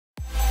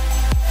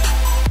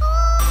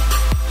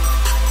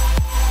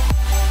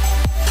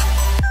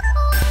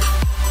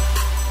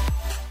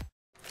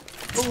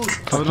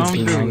bro.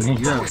 Don't do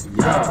it.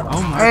 Yeah.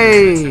 Oh my.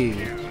 Hey!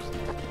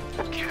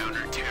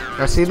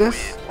 I see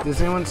this? Does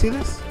anyone see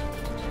this?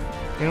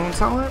 Anyone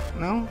saw it?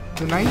 No?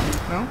 The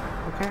knife? No?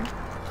 Okay.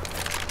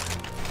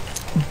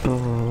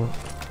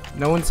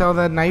 No one saw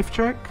that knife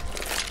trick?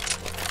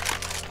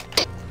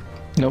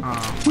 Nope.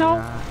 Oh,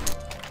 no.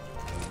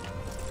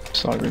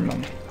 Sorry,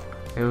 man.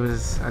 It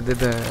was. I did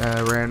the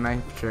rare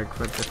knife trick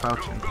with the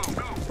falchion.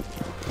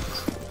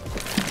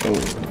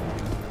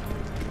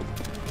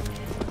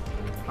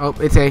 Oh,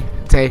 it's A.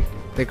 It's A.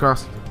 They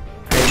crossed.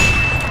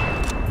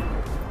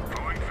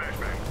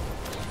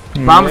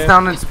 Bombs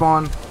down and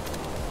spawn.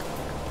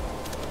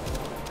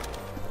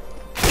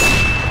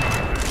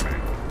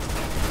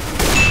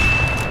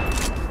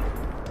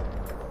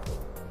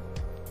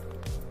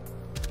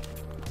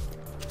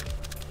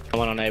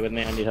 Someone on A with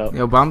me, I need help.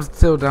 Yo, bomb's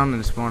still down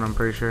in spawn, I'm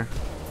pretty sure.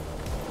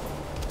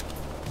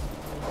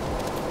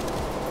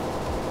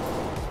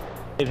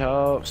 Need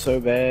help so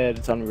bad,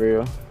 it's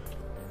unreal.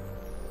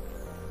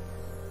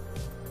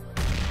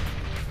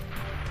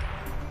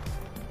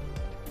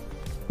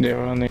 They're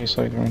on the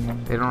side right now.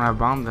 They don't have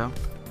bomb though.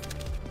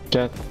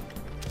 Cat.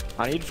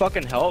 I need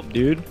fucking help,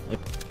 dude.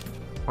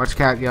 Watch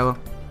cat yellow.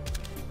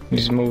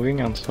 He's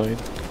moving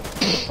outside.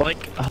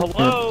 Like,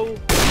 hello?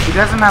 He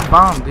doesn't have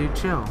bomb, dude.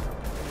 Chill.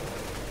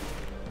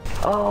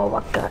 Oh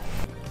my god.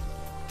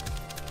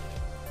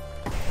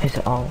 Is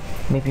it all?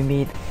 Maybe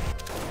mid.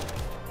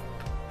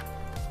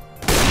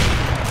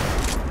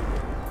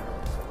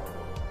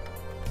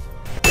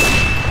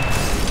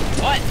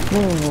 What?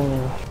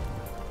 Ooh.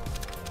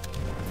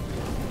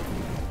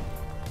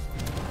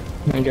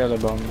 I got a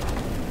bomb.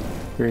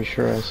 Pretty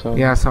sure I saw.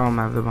 Yeah, I saw him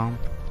have the bomb.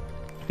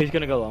 He's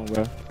gonna go long,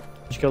 bro.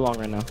 Just go long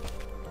right now.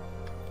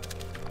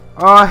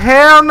 Oh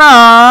hell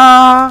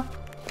nah!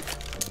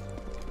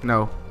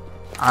 No,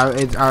 I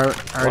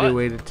already What?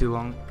 waited too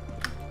long.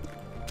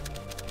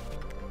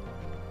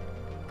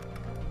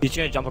 He's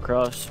gonna jump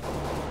across.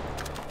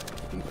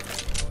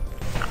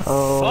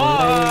 Oh,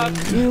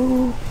 Fuck!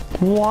 you.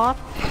 What?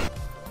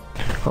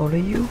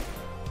 Only you?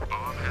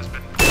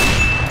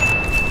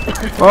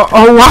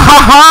 Oh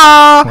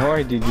wow!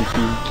 Why did you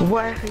peek?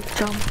 Why he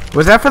jump?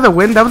 Was that for the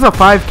win? That was a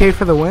 5K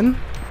for the win?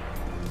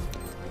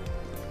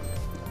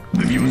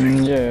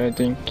 Yeah, I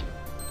think.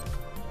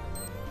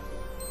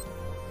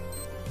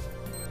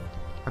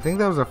 I think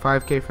that was a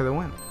 5K for the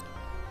win.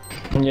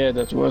 Yeah,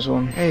 that was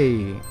one.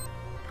 Hey.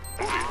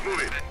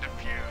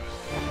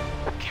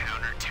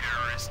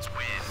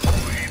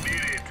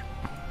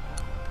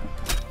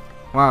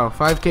 Wow,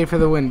 5K for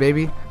the win,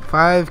 baby.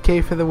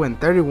 5K for the win.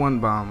 31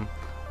 bomb.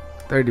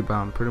 30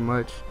 bomb, pretty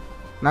much.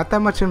 Not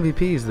that much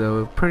MVPs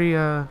though.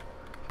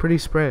 Pretty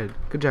spread.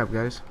 Good job,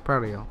 guys.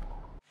 Proud of y'all.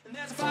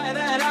 There's a fire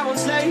that I won't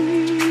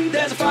slay.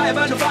 There's a fire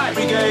burn the fire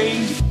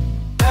brigade.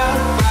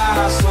 Help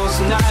our souls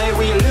tonight.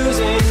 We are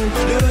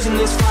losing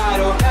this fight.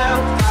 Oh,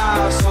 help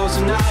our souls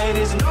tonight.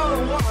 Is no